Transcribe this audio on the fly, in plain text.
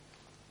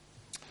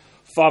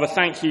Father,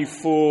 thank you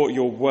for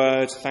your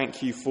word.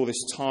 Thank you for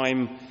this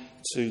time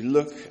to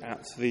look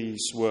at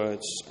these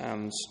words,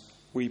 and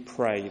we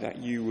pray that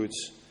you would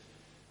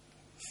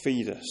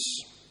feed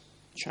us,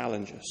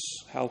 challenge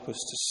us, help us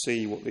to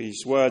see what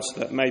these words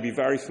that may be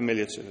very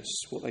familiar to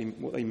us, what they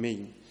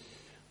mean,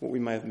 what we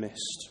may have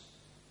missed,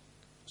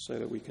 so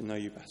that we can know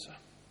you better.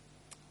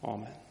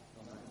 Amen.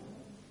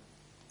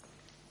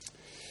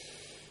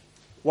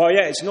 Well,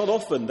 it's not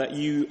often that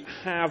you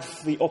have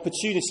the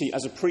opportunity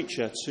as a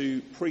preacher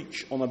to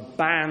preach on a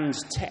banned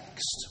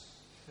text.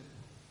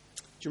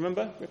 Do you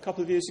remember a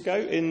couple of years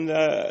ago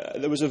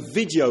there was a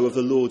video of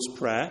the Lord's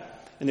Prayer,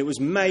 and it was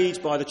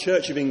made by the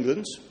Church of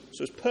England,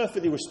 so it's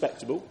perfectly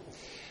respectable.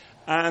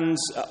 And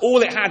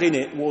all it had in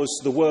it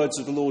was the words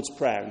of the Lord's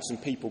Prayer and some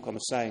people kind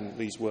of saying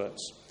these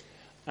words.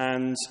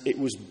 And it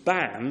was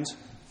banned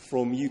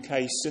from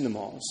UK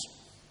cinemas,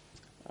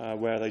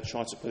 where they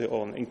tried to put it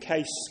on, in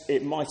case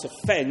it might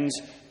offend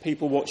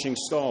people watching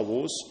Star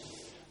Wars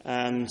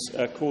and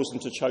cause them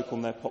to choke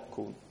on their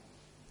popcorn.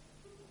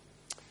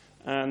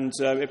 And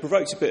it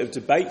provoked a bit of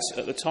debate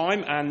at the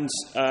time, and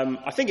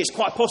I think it's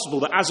quite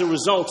possible that as a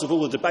result of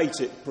all the debate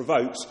it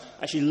provoked,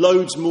 actually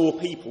loads more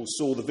people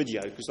saw the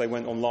video because they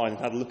went online and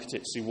had a look at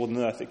it to see what on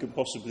earth it could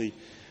possibly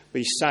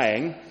be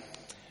saying.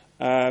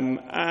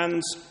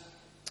 And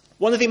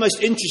one of the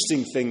most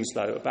interesting things,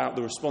 though, about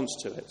the response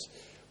to it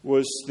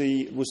was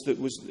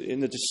in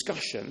the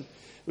discussion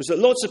was that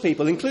lots of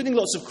people, including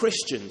lots of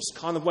Christians,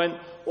 kind of went,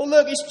 well,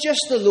 look, it's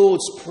just the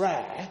Lord's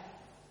Prayer.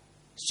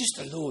 It's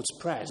just the Lord's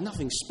Prayer. There's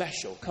nothing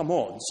special. Come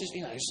on.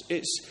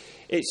 It's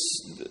just,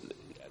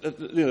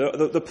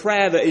 the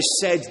prayer that is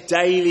said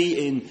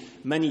daily in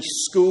many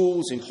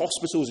schools, in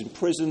hospitals, in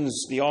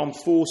prisons, the armed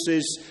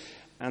forces,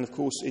 and of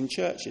course in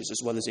churches,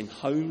 as well as in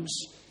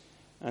homes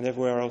and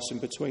everywhere else in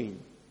between.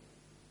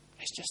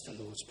 It's just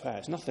the Lord's Prayer.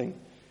 It's nothing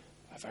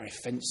very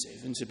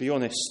offensive, and to be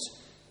honest,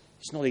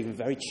 it's not even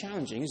very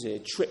challenging, is it?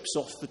 It trips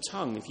off the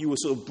tongue. If you were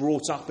sort of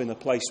brought up in a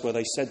place where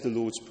they said the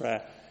Lord's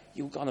Prayer,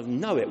 you'll kind of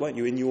know it, won't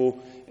you? In your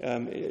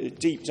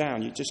deep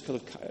down, you just kind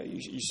of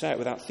you say it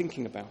without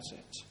thinking about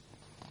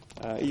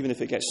it, even if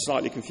it gets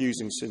slightly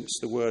confusing since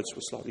the words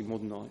were slightly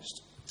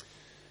modernised.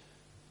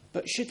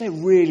 But should there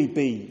really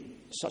be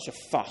such a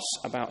fuss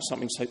about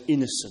something so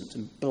innocent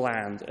and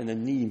bland and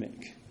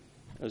anemic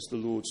as the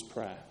Lord's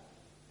Prayer?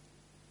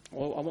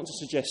 Well, I want to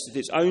suggest that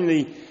it's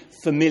only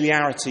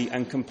familiarity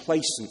and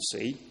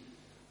complacency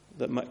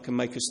that can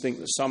make us think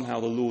that somehow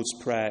the Lord's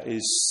Prayer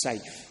is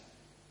safe,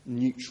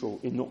 neutral,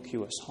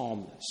 innocuous,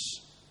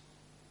 harmless.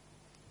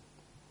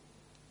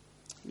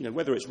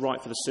 Whether it's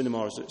right for the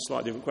cinema is a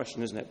slightly different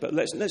question, isn't it? But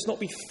let's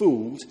not be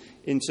fooled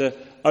into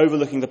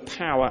overlooking the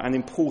power and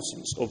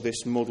importance of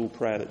this model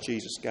prayer that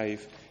Jesus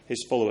gave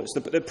his followers.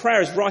 The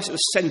prayer is right at the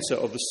centre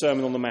of the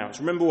Sermon on the Mount.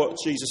 Remember what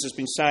Jesus has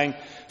been saying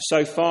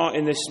so far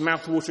in this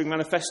mouth-watering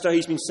manifesto?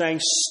 He's been saying,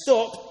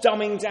 stop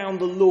dumbing down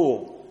the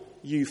law,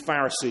 you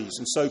Pharisees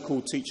and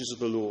so-called teachers of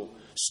the law.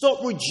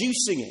 Stop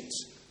reducing it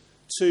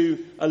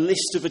to a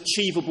list of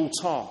achievable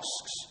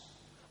tasks.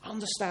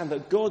 Understand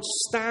that God's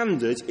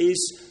standard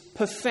is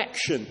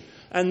perfection.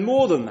 And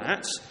more than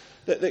that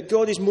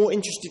God is more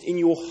interested in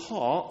your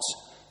heart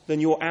than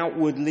your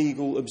outward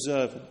legal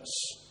observance.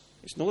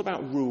 It's not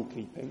about rule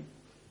keeping,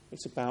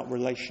 it's about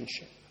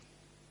relationship.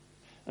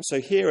 And so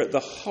here at the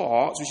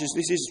heart,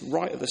 this is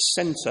right at the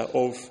centre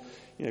of,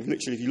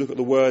 literally if you look at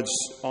the words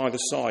either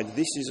side,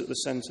 this is at the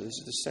centre, this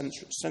is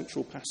the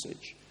central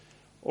passage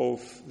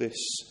of this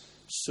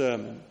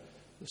sermon,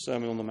 the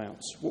Sermon on the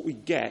Mount. What we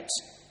get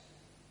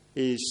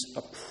is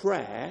a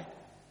prayer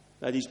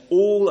that is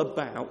all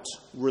about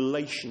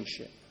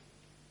relationship.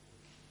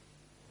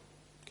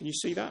 Can you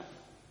see that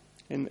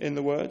in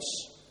the words?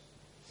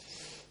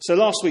 So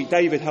last week,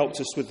 David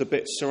helped us with the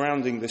bits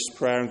surrounding this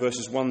prayer in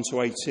verses 1 to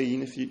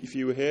 18, if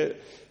you were here.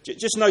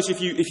 Just note, if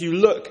you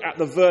look at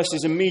the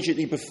verses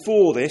immediately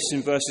before this,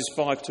 in verses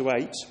 5 to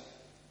 8,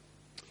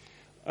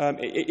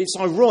 it's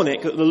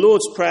ironic that the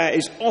Lord's Prayer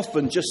is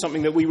often just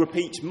something that we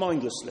repeat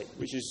mindlessly,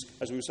 which is,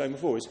 as we were saying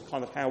before, is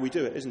kind of how we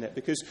do it, isn't it?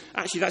 Because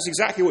actually that's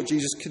exactly what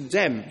Jesus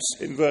condemns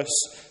in verse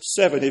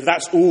 7, if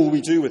that's all we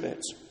do with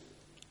it.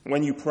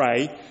 When you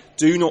pray,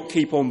 do not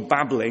keep on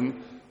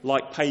babbling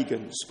like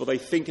pagans, for they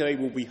think they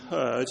will be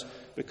heard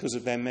because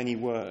of their many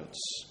words.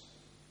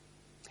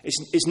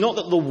 It's not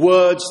that the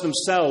words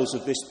themselves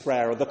of this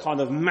prayer are the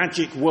kind of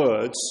magic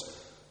words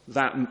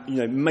that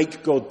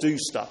make God do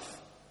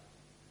stuff.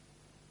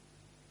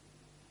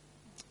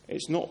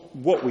 It's not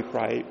what we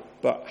pray,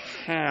 but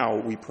how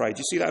we pray. Do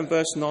you see that in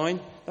verse 9?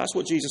 That's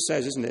what Jesus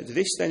says, isn't it?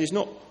 This then is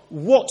not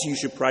what you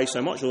should pray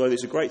so much, although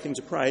it's a great thing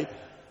to pray.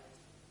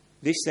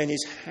 This then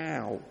is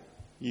how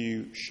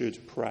you should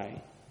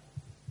pray.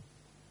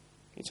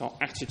 It's our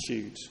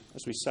attitude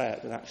as we say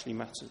it that actually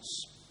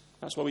matters.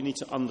 That's why we need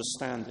to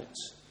understand it.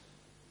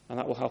 And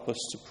that will help us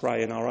to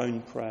pray in our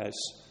own prayers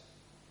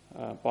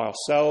by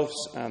ourselves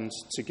and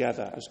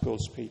together as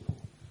God's people.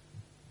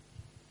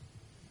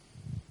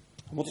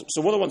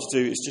 So what I want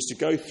to do is just to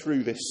go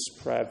through this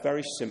prayer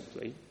very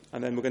simply,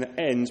 and then we're going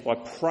to end by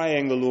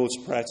praying the Lord's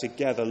Prayer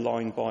together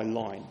line by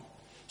line.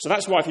 So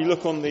that's why if you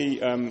look on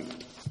the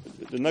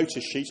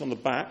notice sheet on the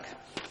back,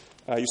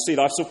 you see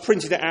that I've sort of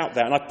printed it out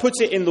there, and I put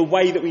it in the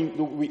way that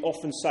we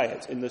often say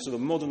it, in the sort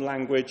of modern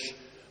language,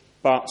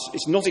 but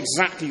it's not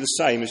exactly the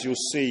same as you'll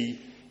see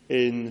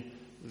in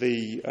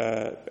the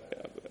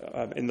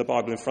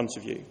Bible in front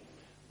of you.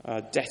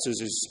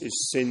 Debtors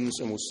is sins,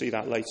 and we'll see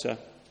that later.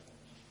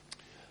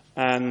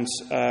 And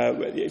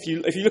if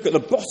you look at the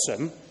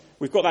bottom,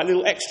 we've got that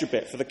little extra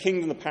bit, for the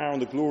kingdom, the power,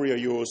 and the glory are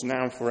yours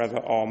now and forever.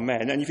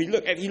 Amen. And if you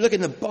look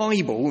in the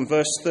Bible in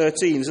verse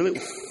 13, there's a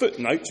little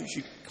footnote which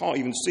you can't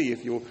even see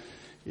if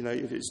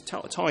if it's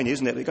tiny,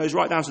 isn't it? It goes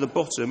right down to the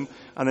bottom,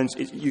 and then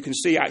you can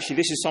see actually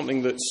this is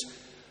something that's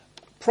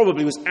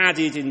probably was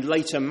added in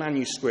later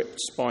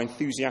manuscripts by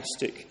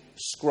enthusiastic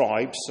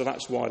scribes. So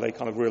that's why they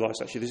kind of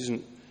realised actually this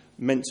isn't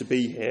meant to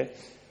be here.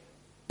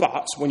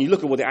 But when you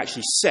look at what it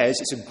actually says,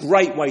 it's a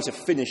great way to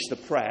finish the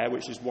prayer,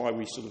 which is why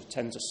we sort of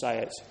tend to say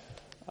it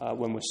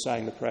when we're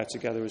saying the prayer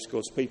together as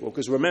God's people.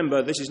 Because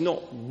remember, this is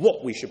not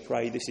what we should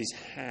pray, this is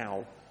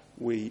how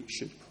we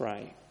should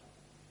pray.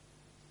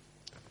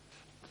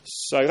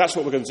 So that's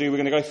what we're going to do. We're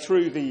going to go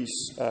through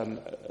these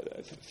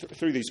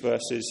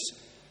verses.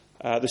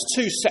 There's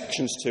two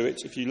sections to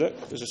it, if you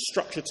look. There's a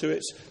structure to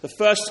it. The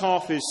first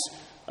half is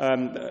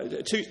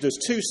there's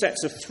two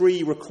sets of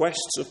three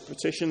requests of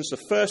petitions.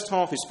 The first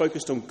half is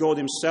focused on God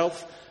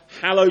himself.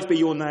 Hallowed be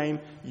your name,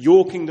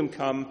 your kingdom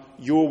come,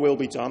 your will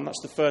be done.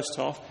 That's the first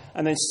half.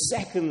 And then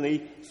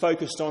secondly,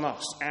 focused on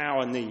us,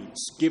 our needs.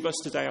 Give us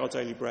today our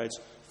daily bread.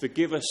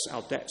 Forgive us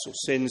our debts or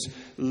sins.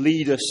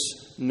 Lead us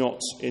not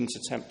into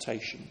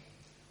temptation.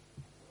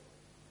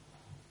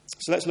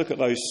 So let's look at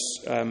those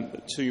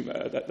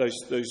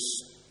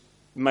those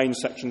main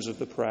sections of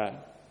the prayer.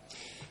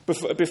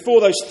 Before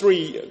those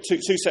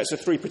two sets of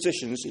three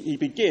petitions, he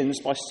begins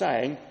by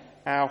saying,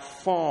 "Our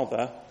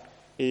Father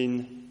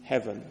in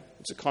heaven."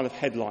 It's a kind of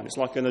headline. It's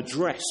like an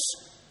address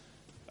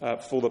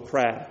for the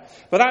prayer.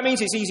 But that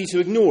means it's easy to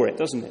ignore it,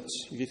 doesn't it?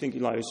 If you think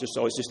it's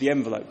just the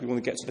envelope. We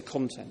want to get to the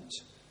content.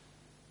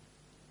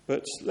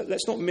 But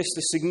let's not miss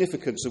the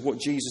significance of what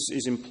Jesus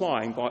is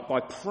implying by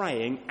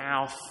praying,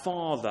 "Our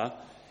Father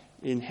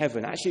in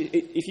heaven." Actually,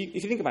 if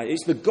you think about it,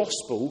 it's the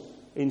gospel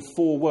in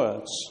 4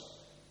 words.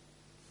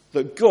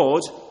 That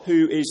God,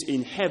 who is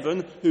in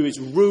heaven, who is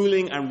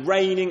ruling and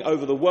reigning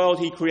over the world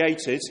he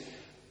created,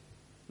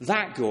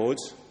 that God,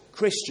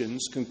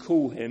 Christians can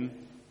call him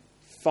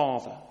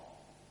Father.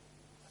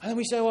 And then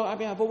we say,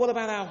 but what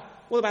about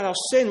our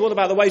sin? What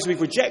about the ways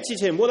we've rejected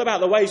him? What about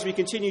the ways we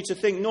continue to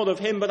think not of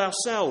him but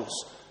ourselves?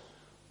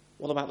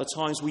 What about the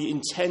times we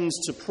intend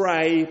to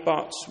pray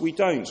but we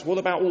don't? What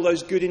about all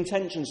those good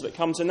intentions that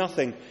come to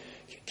nothing?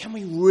 Can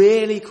we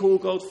really call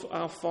God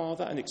our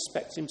Father and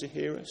expect him to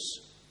hear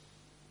us?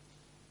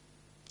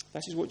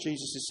 That is what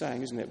Jesus is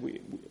saying, isn't it?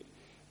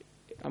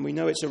 And we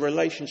know it's a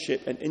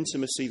relationship and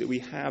intimacy that we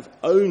have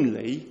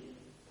only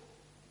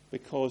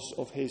because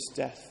of his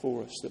death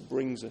for us that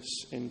brings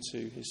us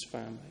into his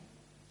family.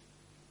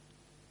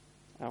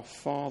 Our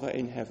Father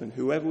in heaven,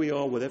 whoever we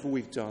are, whatever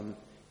we've done,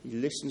 he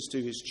listens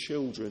to his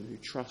children who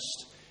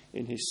trust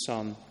in his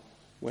Son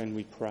when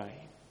we pray.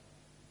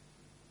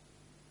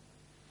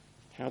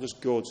 How does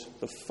God,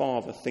 the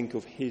Father, think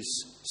of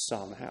his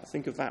Son?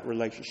 Think of that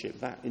relationship,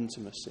 that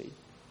intimacy.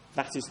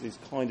 That is the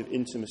kind of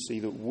intimacy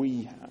that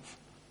we have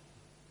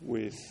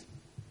with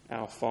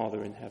our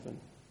Father in heaven.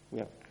 We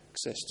have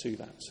access to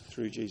that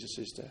through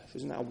Jesus' death.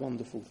 Isn't that a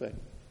wonderful thing?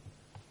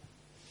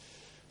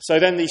 So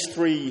then these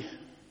 3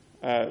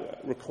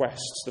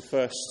 requests, the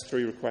first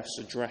 3 requests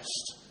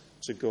addressed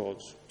to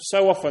God.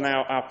 So often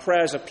our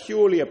prayers are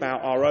purely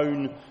about our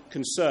own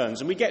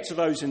concerns, and we get to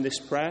those in this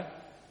prayer,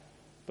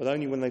 but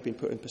only when they've been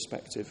put in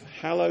perspective.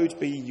 Hallowed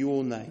be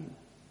your name.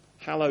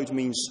 Hallowed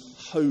means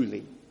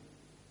holy.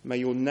 May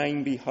your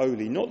name be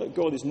holy. Not that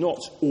God is not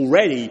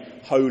already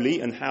holy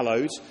and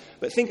hallowed,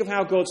 but think of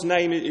how God's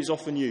name is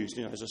often used,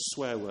 as a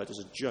swear word, as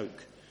a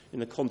joke,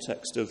 in the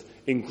context of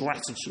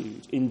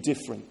ingratitude,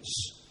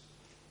 indifference.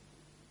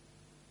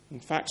 In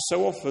fact,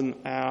 so often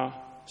our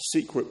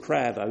secret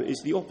prayer, though,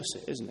 is the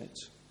opposite, isn't it?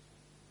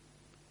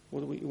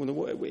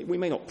 We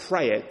may not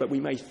pray it, but we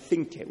may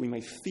think it, we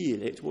may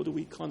feel it. What do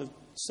we kind of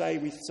say?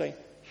 We say,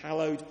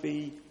 hallowed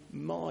be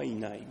my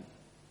name.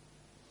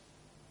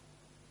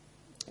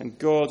 And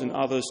God and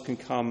others can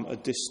come a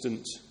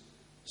distant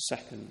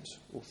second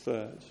or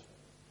third.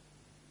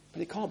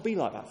 But it can't be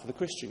like that for the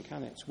Christian,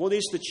 can it? What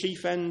is the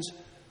chief end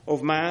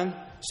of man,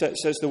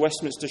 says the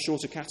Westminster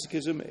Shorter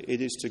Catechism?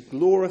 It is to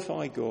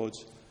glorify God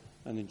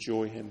and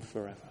enjoy him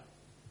forever.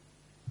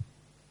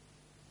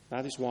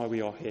 That is why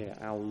we are here.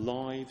 Our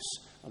lives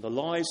and the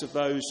lives of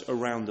those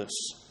around us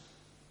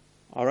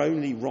are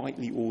only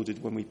rightly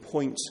ordered when we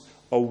point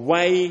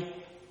away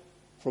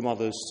from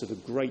others to the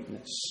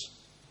greatness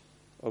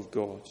of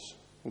God,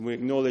 when we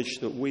acknowledge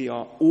that we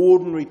are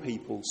ordinary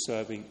people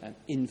serving an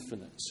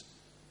infinite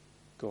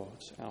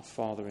God, our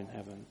Father in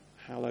heaven.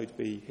 Hallowed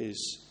be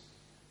his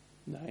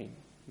name,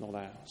 not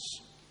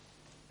ours.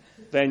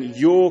 Then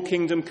your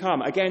kingdom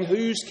come. Again,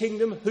 whose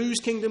kingdom? Whose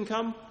kingdom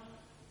come?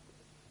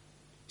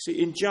 See,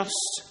 in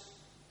just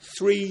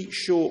 3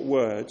 short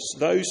words.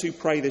 Those who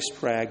pray this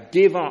prayer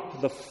give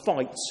up the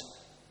fight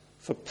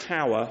for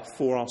power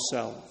for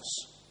ourselves.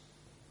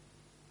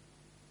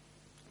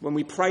 When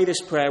we pray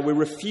this prayer, we're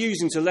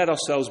refusing to let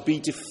ourselves be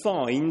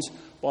defined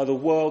by the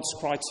world's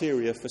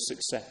criteria for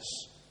success.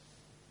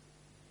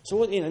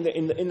 So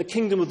in the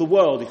kingdom of the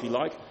world, if you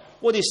like,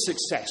 what is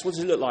success? What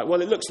does it look like?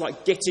 Well, it looks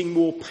like getting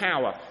more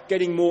power,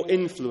 getting more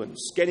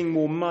influence, getting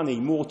more money,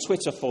 more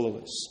Twitter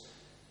followers.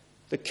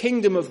 The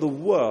kingdom of the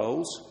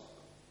world,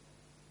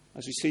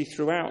 as we see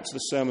throughout the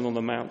Sermon on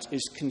the Mount,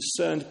 is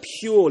concerned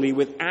purely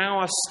with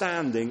our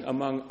standing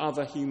among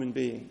other human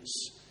beings.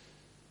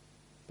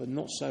 But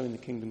not so in the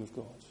kingdom of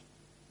God.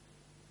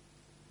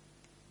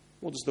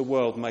 What does the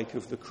world make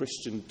of the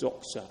Christian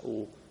doctor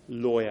or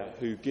lawyer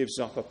who gives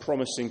up a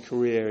promising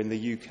career in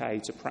the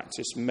UK to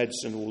practice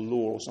medicine or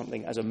law or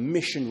something as a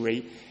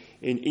missionary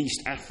in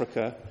East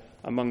Africa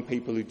among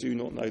people who do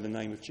not know the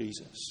name of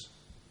Jesus?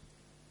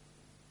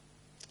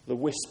 The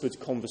whispered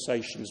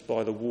conversations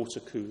by the water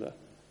cooler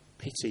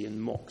pity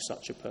and mock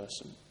such a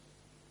person.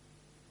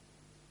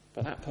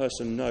 But that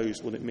person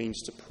knows what it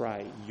means to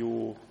pray,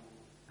 your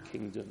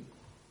kingdom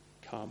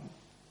come.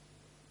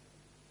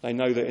 They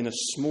know that in a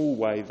small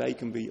way they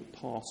can be a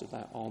part of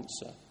that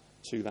answer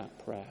to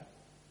that prayer.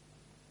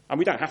 And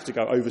we don't have to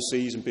go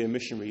overseas and be a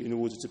missionary in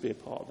order to be a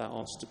part of that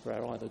answer to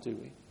prayer either, do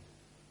we?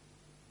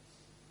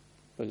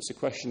 But it's a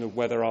question of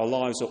whether our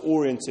lives are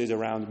oriented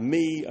around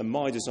me and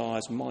my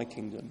desires, my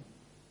kingdom,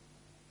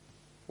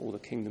 or the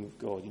kingdom of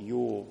God,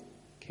 your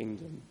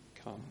kingdom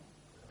come.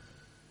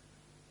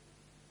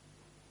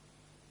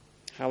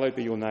 Hallowed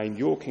be your name,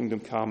 your kingdom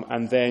come,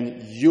 and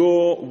then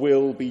your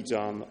will be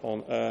done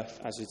on earth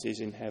as it is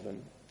in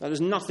heaven. Now,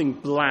 there's nothing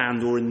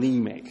bland or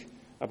anemic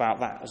about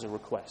that as a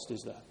request,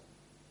 is there?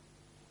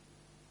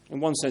 In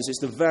one sense,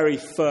 it's the very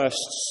first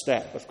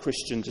step of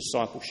Christian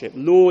discipleship.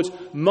 Lord,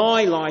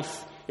 my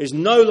life is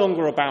no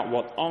longer about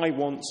what I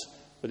want,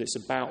 but it's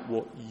about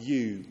what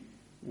you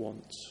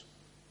want.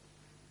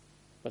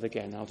 But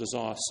again, our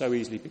desire so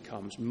easily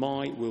becomes,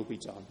 my will be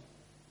done.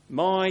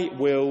 My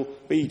will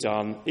be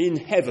done in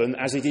heaven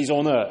as it is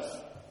on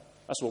earth.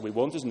 That's what we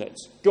want, isn't it?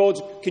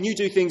 God, can you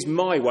do things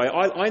my way?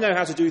 I know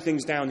how to do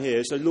things down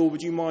here, so Lord,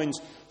 would you mind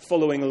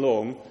following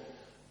along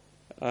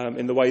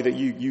in the way that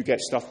you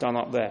get stuff done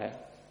up there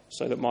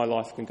so that my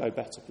life can go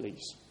better,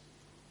 please?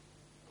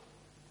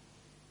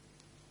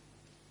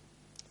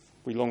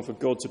 We long for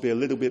God to be a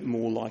little bit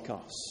more like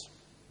us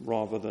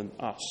rather than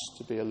us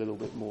to be a little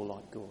bit more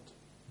like God.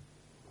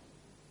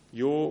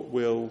 Your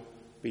will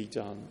be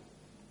done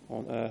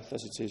on earth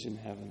as it is in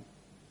heaven.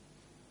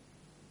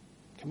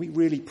 Can we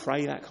really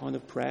pray that kind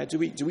of prayer? Do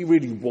we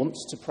really want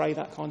to pray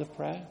that kind of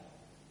prayer?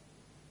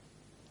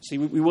 See,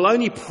 we will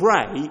only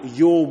pray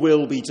your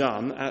will be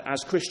done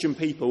as Christian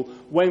people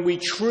when we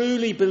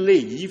truly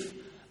believe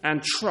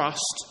and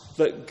trust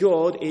that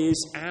God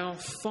is our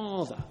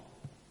Father.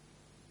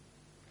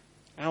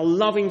 Our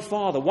loving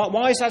Father.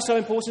 Why is that so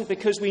important?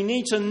 Because we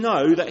need to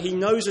know that he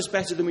knows us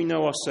better than we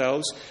know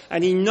ourselves,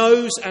 and he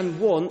knows and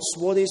wants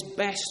what is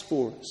best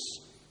for us.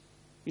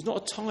 He's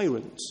not a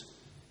tyrant.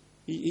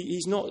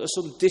 He's not a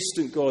sort of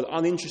distant God,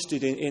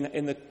 uninterested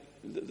in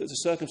the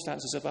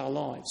circumstances of our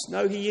lives.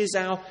 No, he is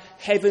our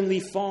heavenly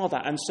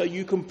Father. And so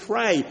you can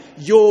pray,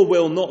 your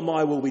will, not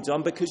my will, be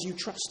done, because you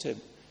trust him,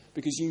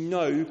 because you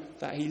know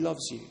that he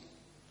loves you.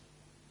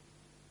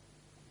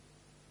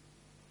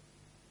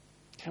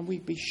 Can we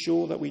be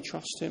sure that we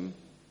trust him?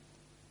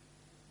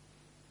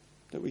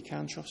 That we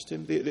can trust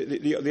him?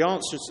 The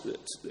answer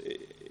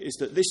is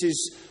that this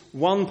is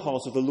one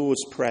part of the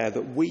Lord's Prayer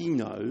that we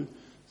know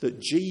that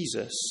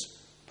Jesus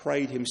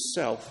prayed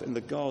himself in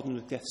the Garden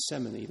of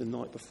Gethsemane the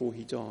night before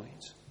he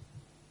died.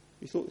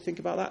 You think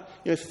about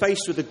that?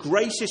 Faced with the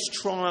greatest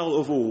trial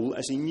of all,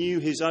 as he knew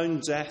his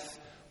own death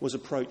was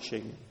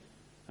approaching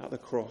at the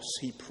cross,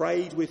 he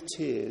prayed with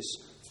tears,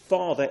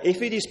 Father,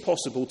 if it is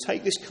possible,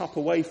 take this cup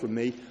away from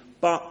me,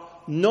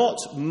 but not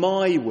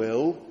my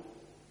will,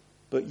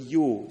 but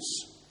yours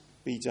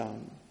be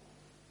done.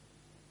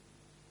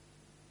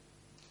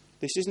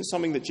 This isn't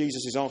something that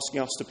Jesus is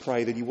asking us to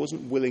pray that he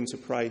wasn't willing to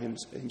pray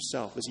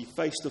himself as he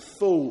faced the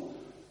full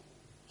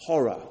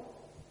horror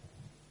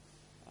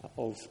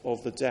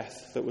of the death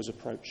that was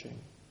approaching.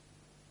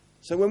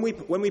 So when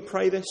we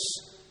pray this,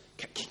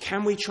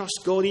 can we trust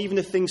God even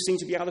if things seem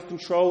to be out of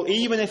control,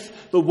 even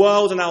if the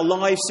world and our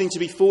lives seem to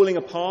be falling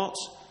apart?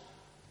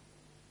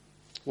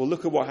 Well,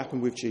 look at what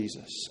happened with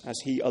Jesus. As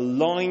he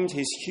aligned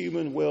his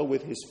human will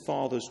with his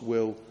Father's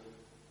will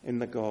in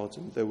the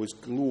garden, there was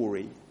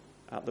glory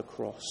at the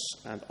cross.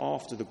 And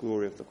after the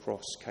glory of the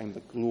cross came the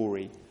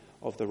glory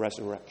of the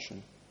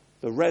resurrection.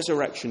 The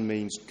resurrection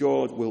means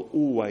God will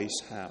always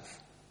have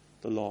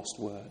the last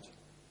word.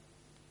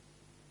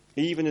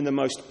 Even in the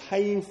most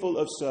painful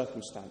of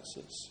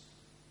circumstances,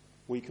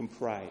 we can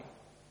pray,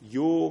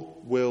 your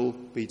will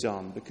be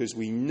done, because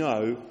we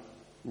know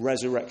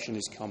resurrection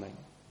is coming.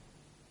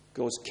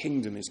 God's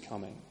kingdom is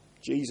coming.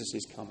 Jesus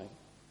is coming.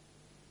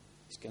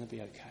 It's going to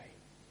be okay.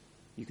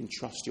 You can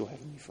trust your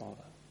Heavenly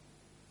Father.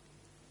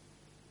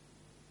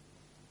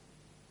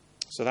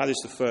 So that is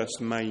the first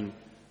main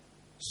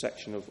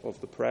section of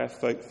the prayer,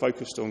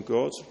 focused on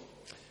God.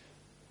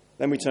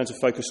 Then we turn to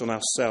focus on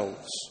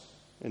ourselves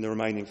in the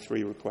remaining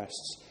 3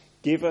 requests.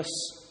 Give us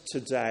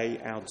today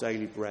our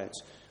daily bread.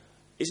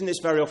 Isn't this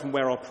very often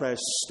where our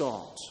prayers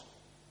start?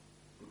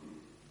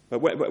 But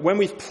when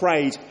we've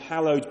prayed,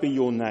 hallowed be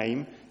your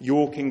name,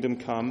 your kingdom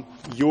come,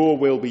 your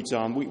will be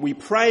done, we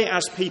pray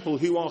as people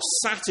who are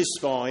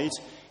satisfied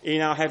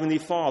in our Heavenly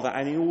Father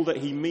and in all that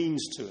he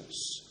means to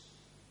us.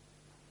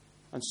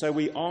 And so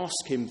we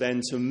ask him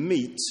then to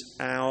meet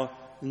our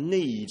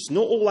needs.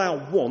 Not all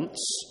our wants,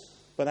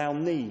 but our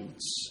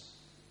needs.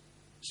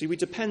 See, we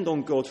depend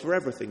on God for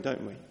everything,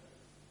 don't we?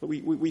 But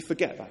we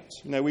forget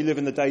that. We live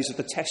in the days of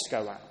the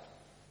Tesco app,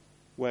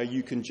 where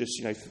you can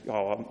just,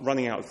 I'm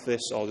running out of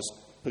this, I'll just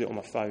put it on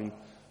my phone.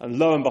 And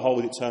lo and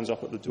behold, it turns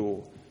up at the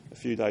door a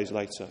few days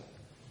later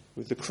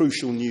with the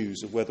crucial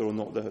news of whether or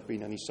not there have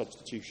been any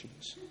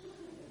substitutions.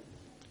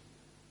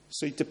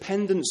 See,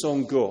 dependence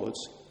on God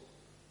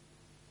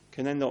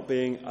can end up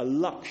being a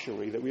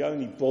luxury that we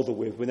only bother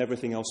with when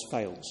everything else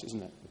fails,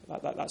 isn't it?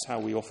 That's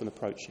how we often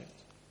approach it,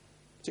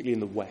 particularly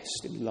in the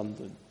West, in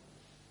London.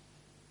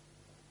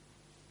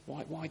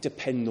 Why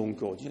depend on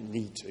God? You don't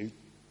need to,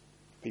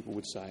 people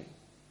would say.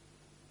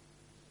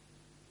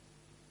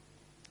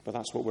 But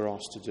that's what we're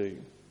asked to do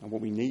and what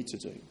we need to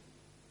do.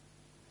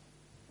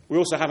 We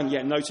also haven't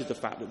yet noted the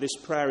fact that this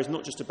prayer is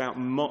not just about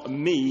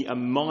me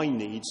and my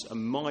needs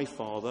and my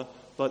Father,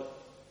 but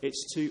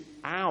it's to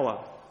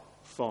our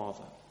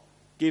Father.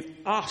 Give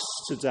us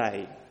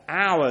today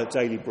our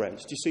daily bread.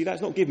 Do you see that?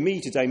 It's not give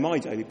me today my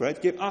daily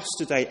bread. Give us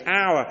today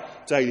our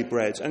daily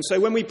bread. And so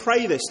when we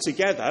pray this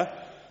together,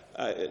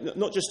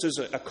 not just as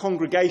a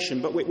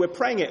congregation, but we're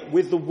praying it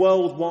with the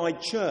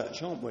worldwide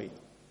church, aren't we?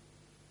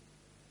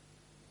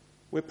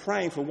 We're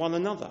praying for one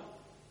another.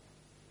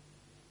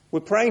 We're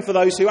praying for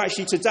those who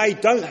actually today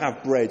don't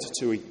have bread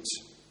to eat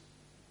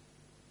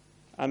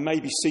and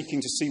maybe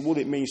seeking to see what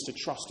it means to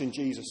trust in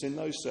Jesus in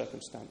those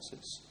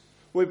circumstances.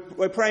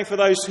 We're praying for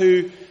those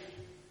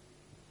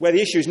where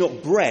the issue is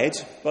not bread,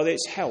 but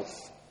it's health.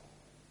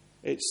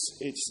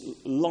 It's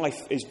life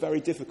is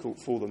very difficult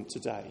for them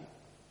today.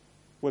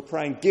 We're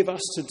praying, give us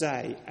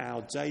today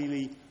our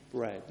daily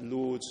bread.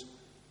 Lord,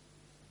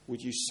 would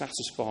you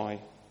satisfy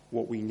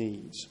what we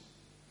need?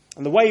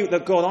 And the way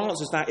that God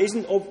answers that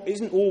isn't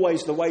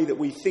always the way that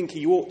we think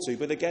he ought to.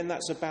 But again,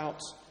 that's about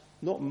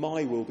not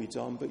my will be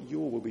done, but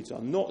your will be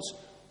done. Not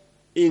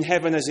in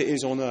heaven as it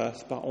is on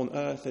earth, but on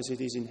earth as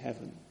it is in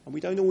heaven. And we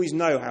don't always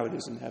know how it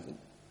is in heaven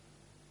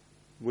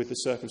with the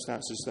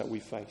circumstances that we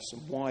face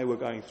and why we're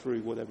going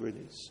through whatever it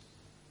is.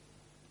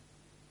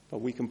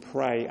 But we can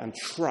pray and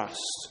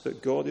trust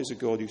that God is a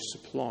God who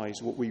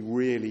supplies what we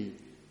really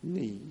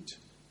need.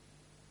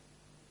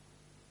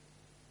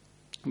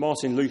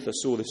 Martin Luther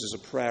saw this as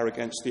a prayer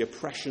against the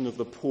oppression of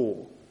the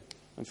poor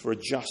and for a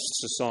just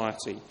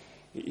society.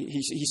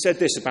 He said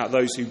this about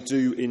those who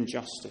do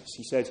injustice.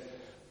 He said,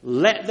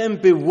 "Let them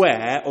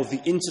beware of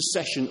the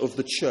intercession of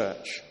the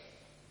church,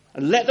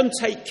 and let them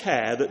take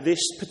care that this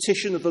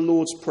petition of the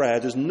Lord's Prayer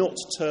does not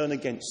turn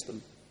against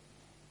them."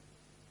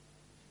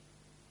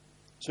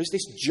 So is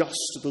this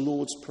just the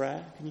Lord's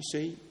Prayer? Can you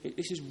see?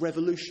 This is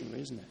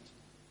revolutionary, isn't it?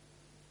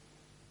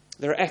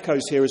 There are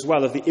echoes here as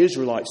well of the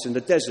Israelites in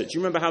the desert. Do you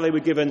remember how they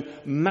were given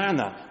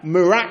manna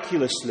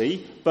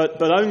miraculously,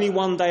 but only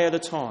one day at a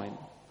time?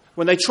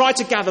 When they tried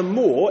to gather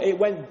more, it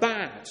went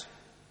bad.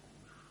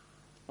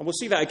 And we'll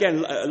see that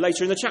again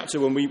later in the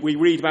chapter when we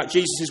read about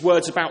Jesus'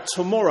 words about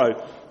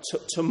tomorrow.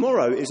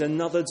 Tomorrow is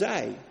another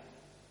day.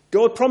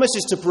 God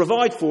promises to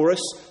provide for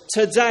us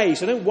today,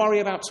 so don't worry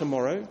about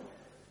tomorrow.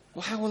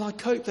 Well, how will I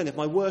cope then if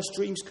my worst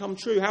dreams come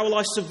true? How will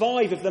I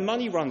survive if the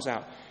money runs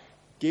out?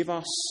 Give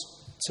us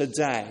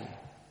today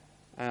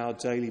our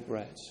daily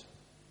bread.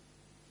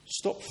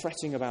 Stop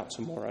fretting about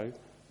tomorrow,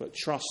 but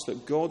trust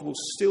that God will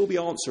still be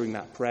answering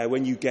that prayer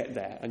when you get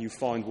there and you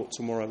find what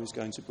tomorrow is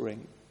going to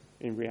bring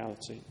in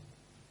reality.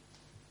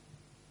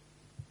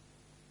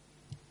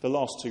 The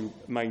last two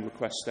main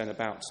requests then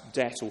about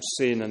debt or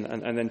sin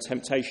and then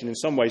temptation in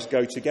some ways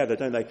go together,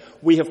 don't they?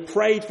 We have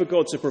prayed for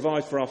God to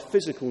provide for our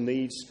physical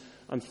needs,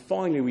 and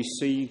finally we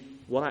see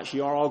what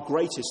actually are our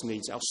greatest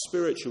needs, our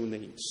spiritual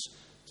needs.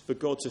 For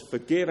God to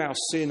forgive our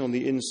sin on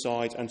the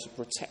inside and to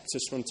protect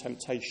us from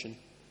temptation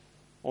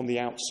on the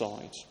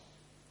outside.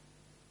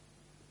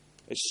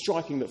 It's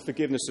striking that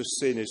forgiveness of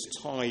sin is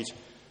tied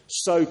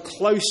so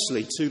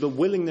closely to the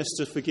willingness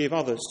to forgive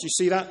others. Do you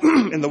see that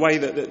in the way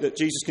that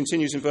Jesus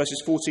continues in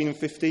verses 14 and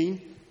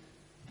 15?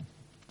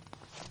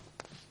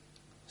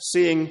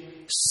 Seeing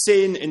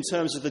sin in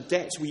terms of the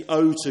debt we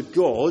owe to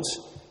God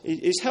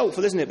is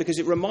helpful, isn't it? Because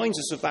it reminds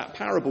us of that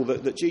parable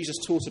that Jesus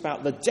taught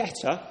about the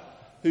debtor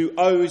who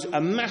owes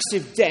a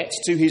massive debt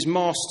to his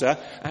master,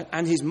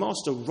 and his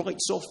master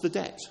writes off the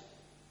debt.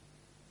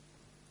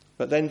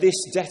 But then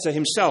this debtor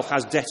himself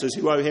has debtors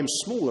who owe him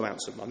small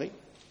amounts of money,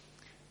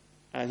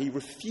 and he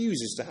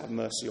refuses to have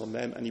mercy on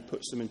them, and he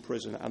puts them in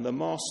prison. And the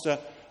master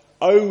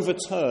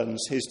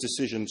overturns his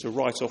decision to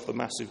write off the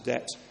massive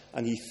debt,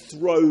 and he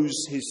throws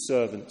his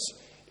servant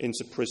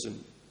into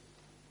prison.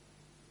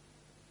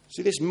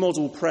 See, this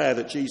model prayer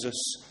that Jesus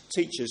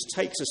teaches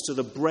takes us to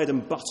the bread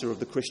and butter of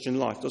the Christian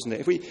life, doesn't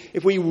it?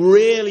 If we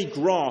really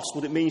grasp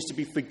what it means to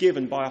be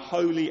forgiven by a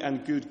holy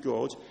and good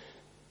God,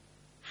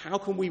 how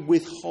can we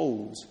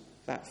withhold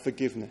that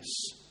forgiveness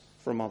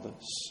from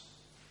others?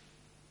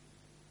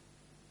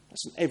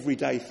 That's an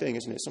everyday thing,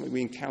 isn't it? Something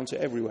we encounter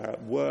everywhere,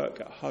 at work,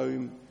 at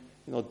home,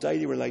 in our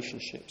daily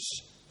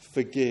relationships.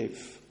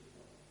 Forgive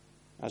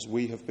as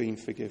we have been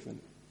forgiven.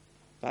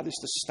 That is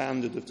the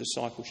standard of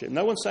discipleship.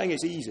 No one's saying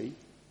it's easy,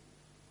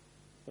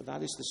 but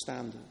that is the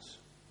standard.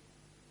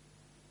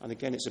 And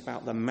again, it's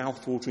about the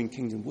mouth-watering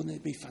kingdom. Wouldn't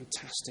it be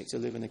fantastic to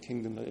live in a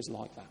kingdom that is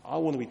like that? I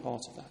want to be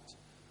part of that.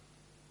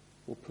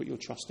 Well, put your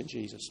trust in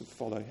Jesus and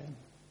follow him.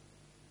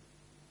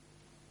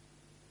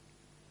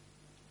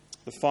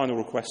 The final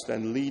request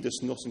then, lead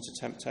us not into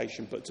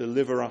temptation, but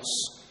deliver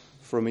us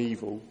from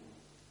evil.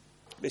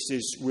 This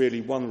is really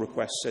one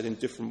request said in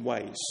different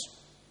ways.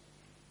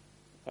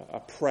 A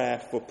prayer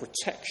for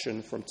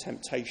protection from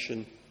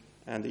temptation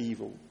and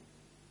evil.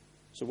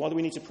 So why do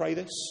we need to pray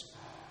this?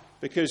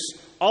 Because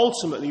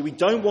ultimately we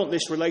don't want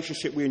this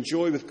relationship we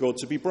enjoy with God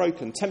to be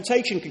broken.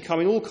 Temptation can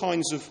come in all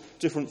kinds of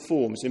different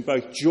forms, in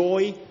both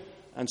joy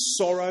and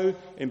sorrow,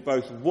 in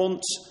both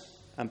want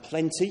and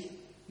plenty.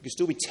 You can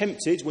still be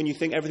tempted when you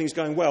think everything's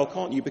going well,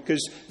 can't you?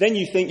 Because then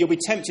you think you'll be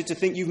tempted to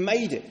think you've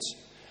made it.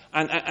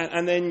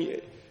 And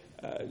then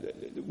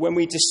when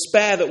we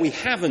despair that we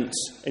haven't,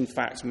 in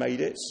fact,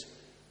 made it,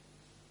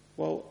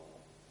 well,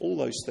 all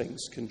those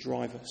things can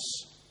drive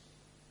us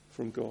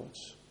from God.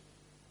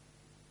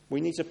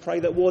 We need to pray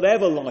that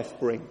whatever life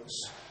brings,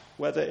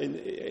 whether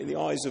in the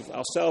eyes of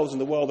ourselves and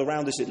the world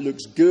around us it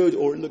looks good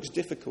or it looks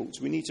difficult,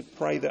 we need to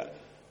pray that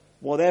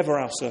whatever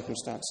our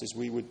circumstances,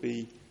 we would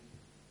be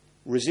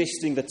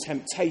resisting the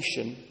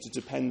temptation to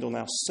depend on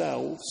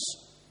ourselves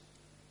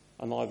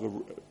and either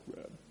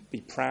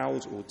be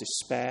proud or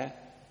despair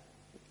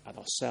at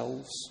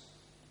ourselves.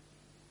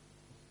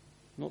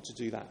 Not to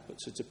do that, but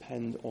to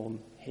depend on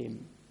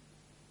him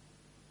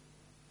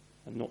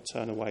and not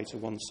turn away to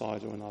one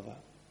side or another.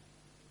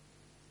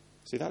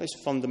 See, that is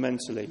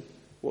fundamentally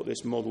what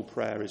this model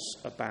prayer is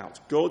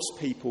about. God's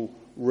people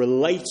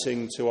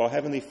relating to our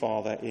Heavenly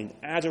Father in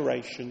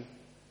adoration,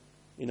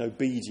 in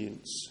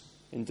obedience,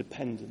 in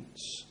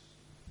dependence.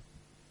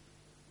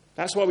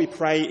 That's why we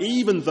pray,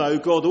 even though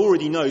God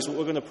already knows what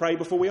we're going to pray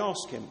before we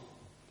ask him.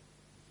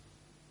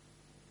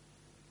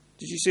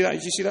 Did you see that?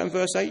 Did you see that in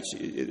verse 8?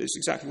 It's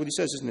exactly what he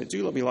says, isn't it?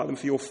 Do not be like them,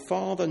 for your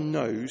Father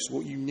knows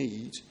what you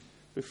need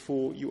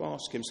before you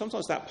ask him.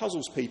 Sometimes that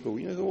puzzles people.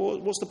 You know, well,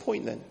 what's the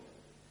point then?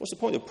 What's the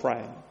point of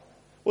praying?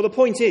 Well, the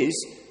point is,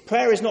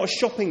 prayer is not a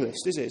shopping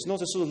list, is it? It's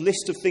not a sort of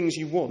list of things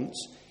you want.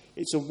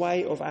 It's a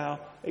way of our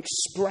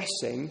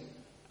expressing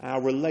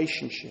our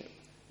relationship,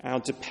 our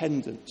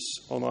dependence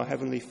on our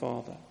Heavenly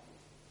Father.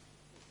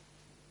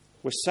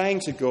 We're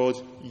saying to God,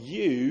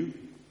 you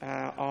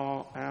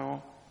are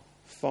our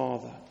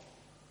Father.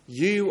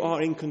 You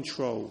are in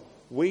control.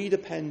 We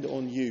depend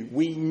on you.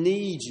 We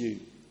need you.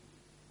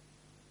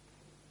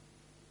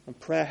 And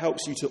prayer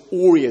helps you to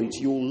orient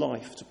your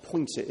life, to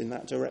point it in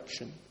that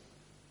direction,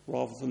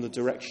 rather than the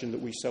direction that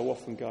we so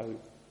often go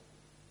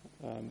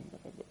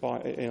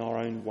in our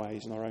own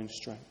ways, in our own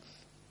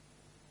strength.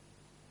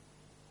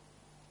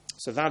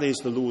 So that is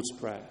the Lord's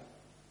Prayer.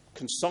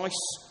 Concise,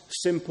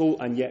 simple,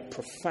 and yet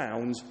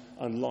profound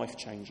and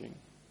life-changing.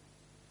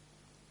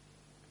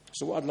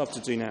 So what I'd love to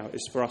do now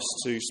is for us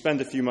to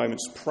spend a few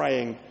moments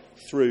praying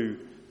through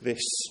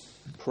this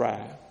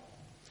prayer.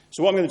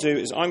 So what I'm going to do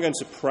is I'm going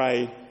to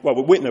pray,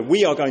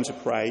 we are going to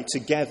pray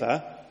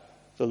together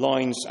the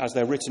lines as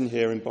they're written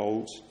here in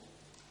bold,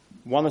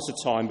 one at a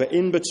time, but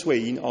in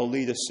between I'll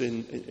lead us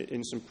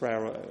in some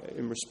prayer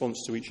in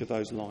response to each of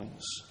those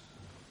lines.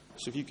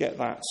 So if you get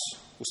that,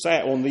 we'll say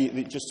it on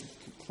just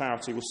for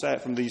clarity, we'll say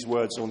it from these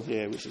words on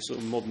here, which is a sort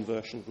of modern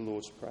version of the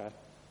Lord's Prayer.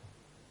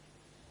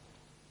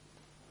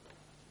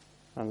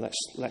 And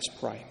let's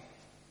pray.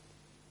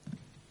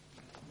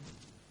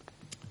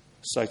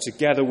 So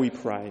together we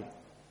pray,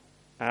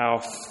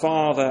 our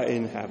Father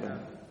in heaven.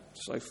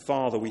 So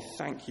Father, we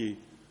thank you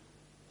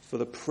for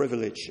the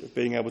privilege of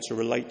being able to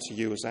relate to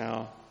you as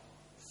our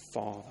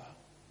Father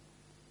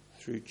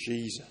through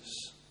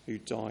Jesus who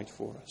died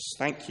for us.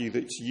 Thank you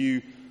that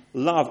you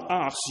love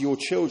us, your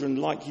children,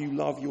 like you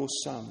love your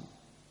Son.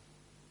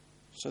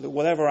 So that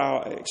whatever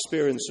our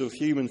experience of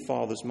human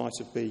fathers might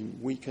have been,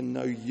 we can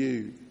know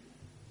you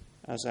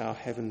as our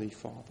Heavenly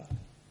Father.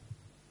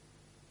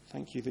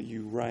 Thank you that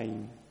you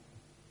reign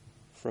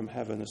from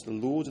heaven as the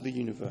Lord of the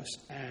universe,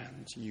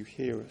 and you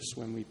hear us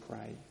when we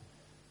pray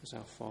as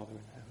our Father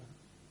in heaven.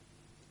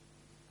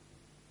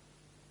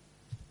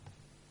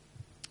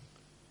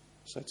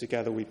 So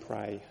together we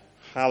pray,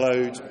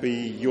 hallowed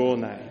be your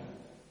name.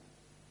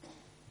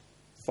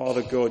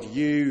 Father God,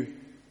 you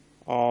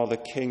are the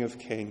King of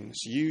Kings.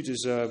 You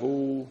deserve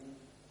all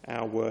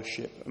our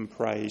worship and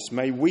praise.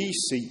 May we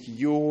seek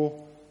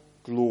your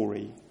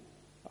glory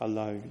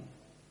alone.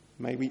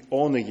 May we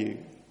honour you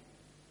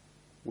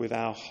with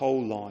our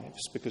whole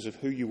lives because of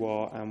who you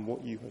are and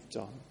what you have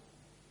done.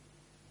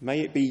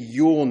 May it be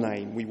your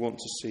name we want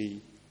to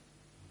see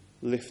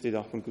lifted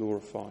up and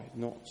glorified,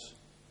 not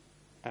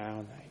our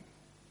name.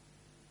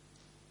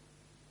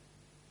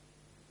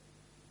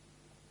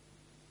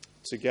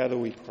 Together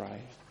we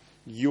pray,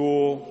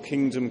 your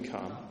kingdom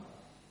come.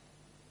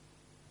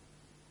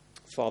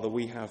 Father,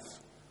 we have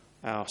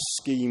our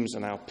schemes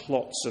and our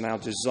plots and our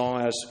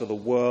desires for the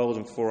world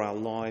and for our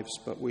lives,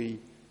 but we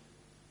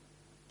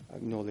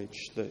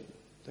acknowledge that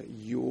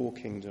your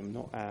kingdom,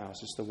 not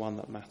ours, is the one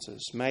that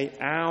matters. May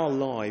our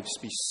lives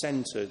be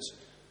centred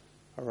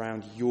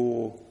around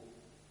your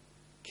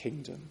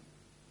kingdom.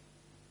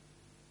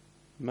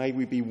 May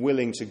we be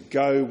willing to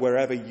go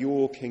wherever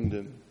your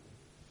kingdom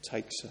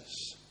takes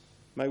us.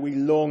 May we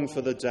long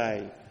for the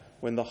day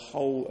when the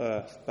whole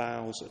earth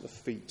bows at the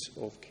feet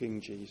of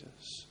King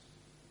Jesus.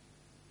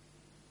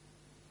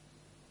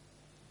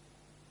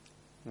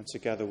 And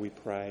together we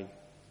pray,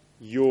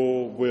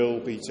 your will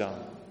be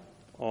done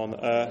on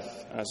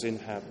earth as in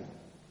heaven.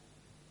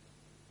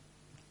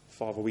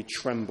 Father, we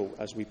tremble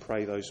as we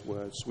pray those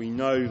words. We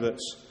know that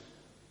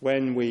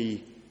when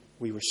we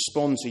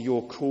respond to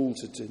your call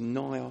to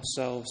deny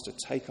ourselves, to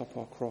take up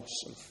our cross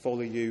and follow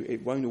you,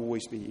 it won't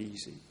always be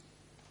easy.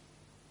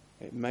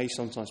 It may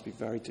sometimes be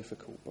very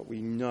difficult, but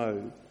we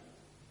know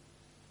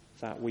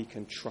that we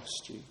can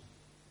trust you,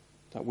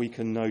 that we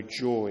can know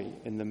joy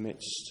in the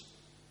midst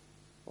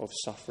of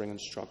suffering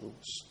and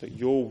struggles, that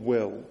your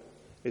will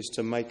is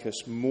to make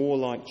us more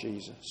like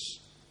Jesus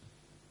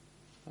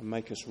and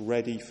make us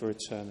ready for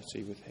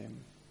eternity with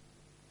him.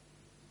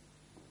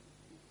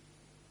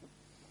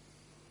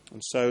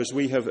 And so as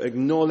we have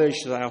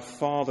acknowledged that our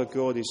Father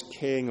God is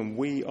King and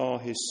we are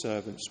his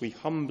servants, we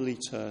humbly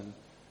turn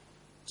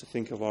to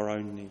think of our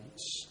own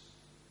needs.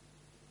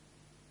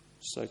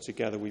 So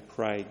together we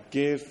pray,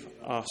 give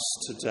us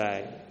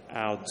today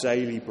our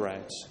daily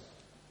bread.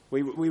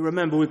 We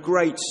remember with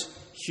great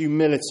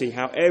humility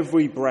how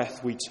every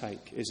breath we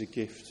take is a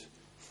gift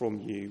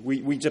from you.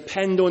 We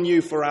depend on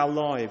you for our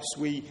lives.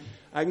 We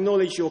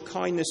acknowledge your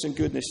kindness and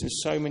goodness in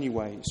so many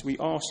ways. We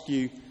ask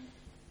you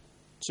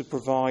to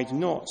provide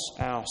not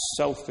our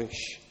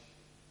selfish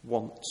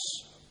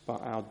wants,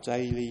 but our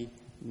daily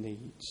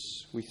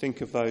needs. We think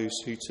of those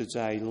who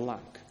today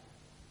lack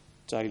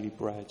daily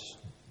bread.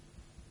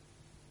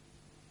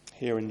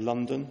 Here in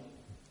London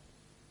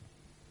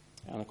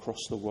and across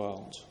the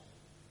world.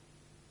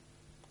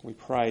 We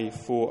pray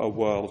for a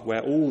world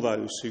where all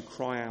those who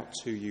cry out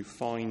to you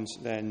find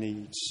their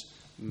needs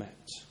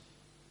met.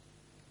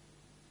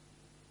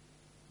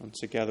 And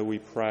together we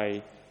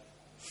pray,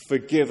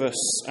 forgive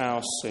us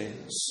our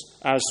sins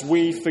as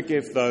we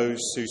forgive those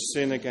who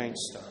sin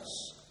against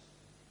us.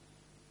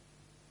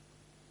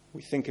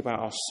 We think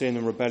about our sin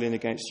and rebellion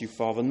against you,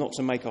 Father, not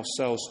to make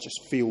ourselves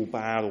just feel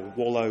bad or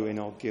wallow in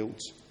our guilt,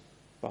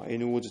 but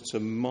in order to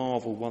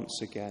marvel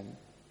once again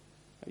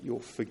at your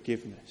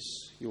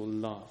forgiveness, your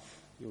love,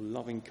 your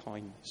loving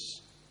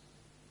kindness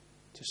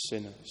to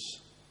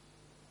sinners.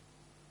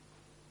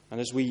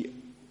 And as we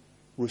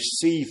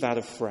receive that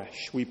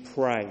afresh, we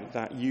pray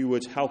that you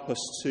would help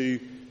us to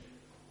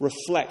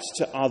reflect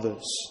to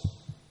others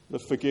the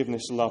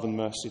forgiveness, love and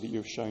mercy that you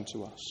have shown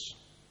to us.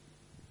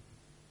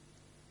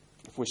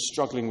 If we're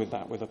struggling with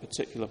that with a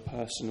particular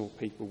person or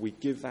people, we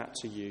give that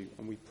to you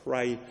and we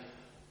pray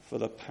for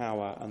the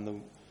power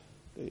and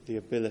the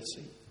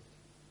ability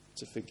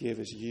to forgive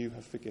as you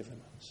have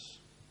forgiven us.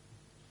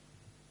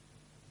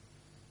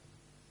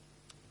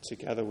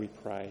 Together we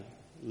pray,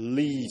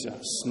 lead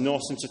us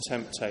not into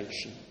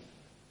temptation,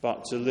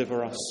 but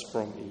deliver us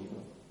from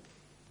evil.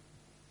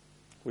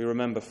 We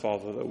remember,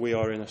 Father, that we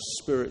are in a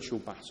spiritual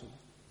battle.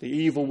 The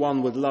evil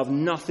one would love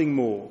nothing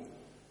more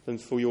than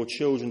for your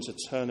children to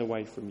turn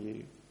away from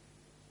you.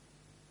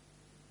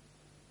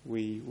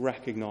 We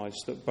recognise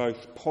that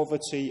both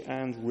poverty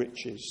and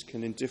riches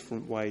can in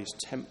different ways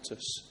tempt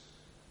us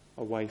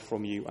away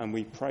from you, and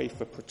we pray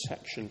for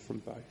protection from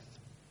both.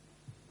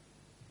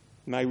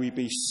 May we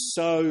be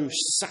so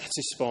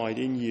satisfied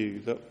in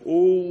you that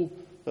all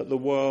that the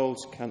world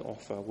can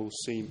offer will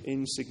seem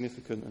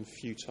insignificant and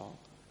futile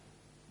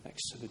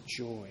next to the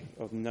joy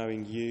of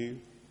knowing you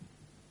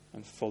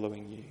and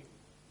following you.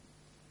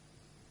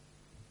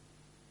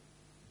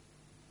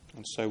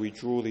 And so we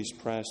draw these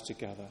prayers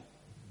together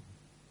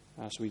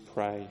as we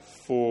pray,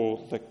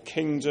 for the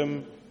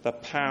kingdom, the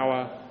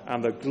power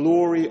and the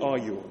glory are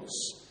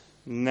yours,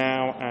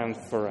 now and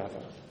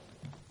forever.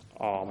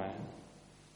 Amen.